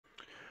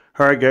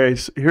All right,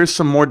 guys. Here's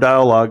some more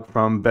dialogue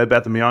from Bed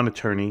Bath & Beyond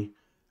attorney.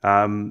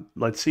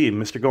 Let's see,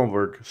 Mr.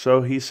 Goldberg.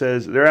 So he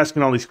says, they're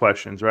asking all these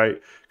questions,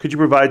 right? Could you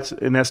provide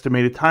an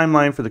estimated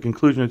timeline for the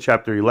conclusion of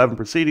Chapter 11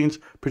 proceedings,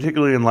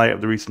 particularly in light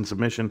of the recent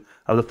submission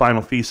of the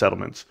final fee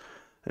settlements?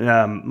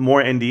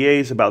 More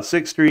NDAs about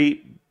 6th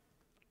Street.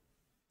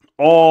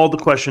 All the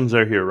questions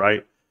are here,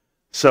 right?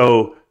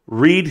 So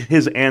read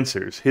his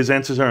answers. His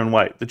answers are in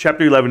white. The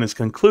Chapter 11 is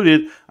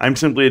concluded. I'm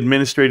simply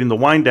administrating the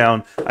wind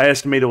down. I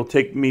estimate it will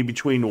take me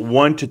between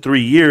 1 to 3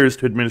 years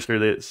to administer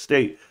the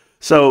estate.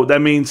 So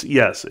that means,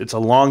 yes, it's a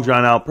long,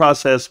 drawn-out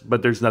process,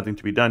 but there's nothing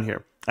to be done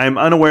here. I am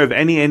unaware of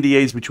any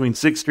NDAs between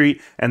 6th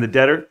Street and the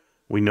debtor.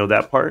 We know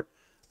that part.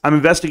 I'm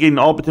investigating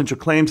all potential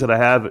claims that I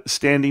have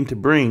standing to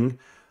bring.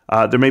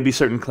 There may be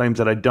certain claims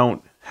that I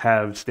don't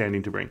have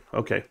standing to bring.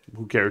 Okay,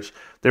 who cares?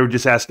 They were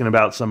just asking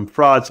about some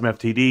fraud, some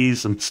FTDs,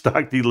 some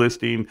stock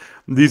delisting.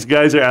 These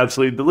guys are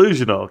absolutely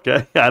delusional,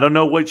 okay? I don't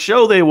know what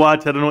show they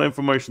watch. I don't know what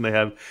information they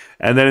have.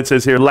 And then it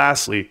says here,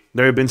 lastly,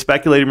 there have been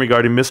speculating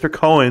regarding Mr.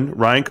 Cohen,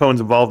 Ryan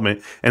Cohen's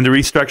involvement in the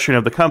restructuring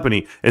of the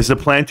company. Is the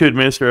plan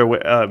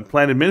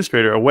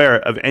administrator aware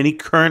of any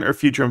current or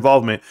future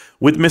involvement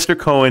with Mr.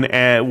 Cohen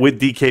and with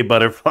DK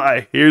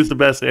Butterfly? Here's the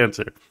best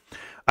answer.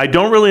 I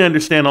don't really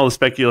understand all the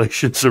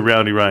speculation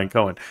surrounding Ryan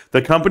Cohen.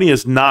 The company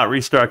is not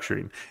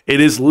restructuring. It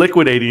is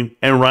liquidating,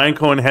 and Ryan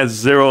Cohen has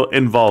zero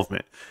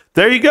involvement.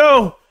 There you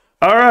go.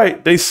 All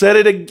right. They said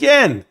it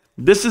again.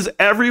 This is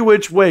every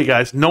which way,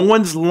 guys. No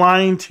one's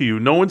lying to you.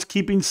 No one's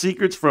keeping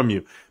secrets from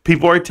you.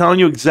 People are telling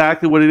you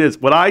exactly what it is.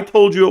 What I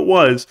told you it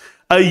was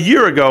a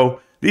year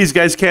ago, these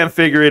guys can't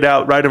figure it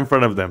out right in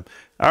front of them.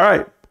 All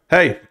right.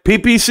 Hey,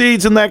 PP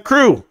Seeds and that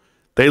crew.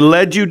 They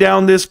led you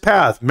down this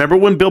path. Remember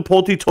when Bill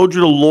Pulte told you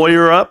to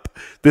lawyer up?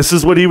 This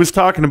is what he was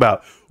talking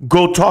about.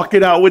 Go talk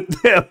it out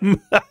with them.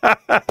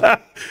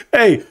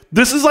 Hey,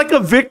 this is like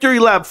a victory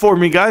lap for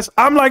me, guys.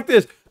 I'm like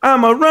this.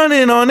 I'm a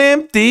running on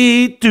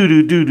empty.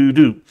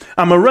 Do.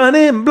 I'm a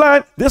running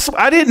blind.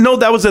 I didn't know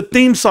that was a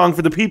theme song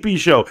for the PP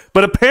show,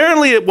 but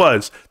apparently it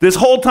was. This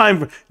whole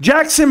time,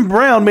 Jackson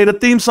Brown made a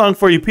theme song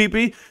for you,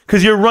 PP,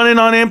 because you're running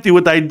on empty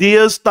with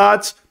ideas,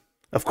 thoughts,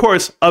 of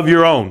course, of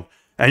your own.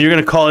 And you're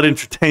going to call it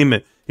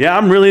entertainment. Yeah,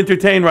 I'm really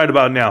entertained right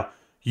about now.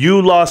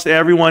 You lost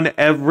everyone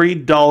every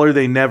dollar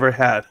they never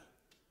had.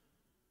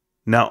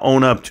 Now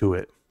own up to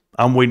it.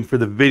 I'm waiting for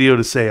the video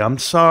to say, I'm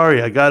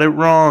sorry, I got it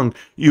wrong.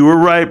 You were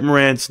right,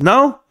 Marantz.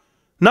 No,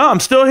 I'm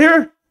still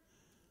here.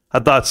 I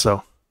thought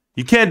so.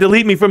 You can't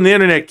delete me from the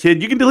internet,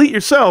 kid. You can delete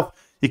yourself.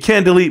 You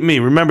can't delete me.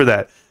 Remember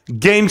that.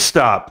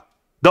 GameStop,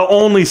 the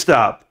only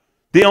stop,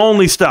 the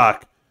only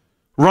stock.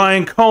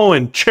 Ryan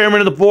Cohen, chairman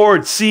of the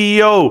board,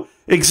 CEO,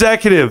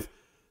 executive.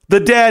 The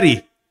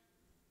daddy.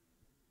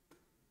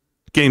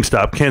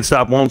 GameStop. Can't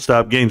stop, won't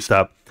stop.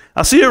 GameStop.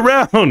 I'll see you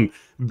around,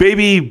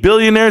 baby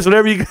billionaires,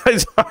 whatever you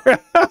guys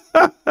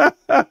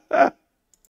are.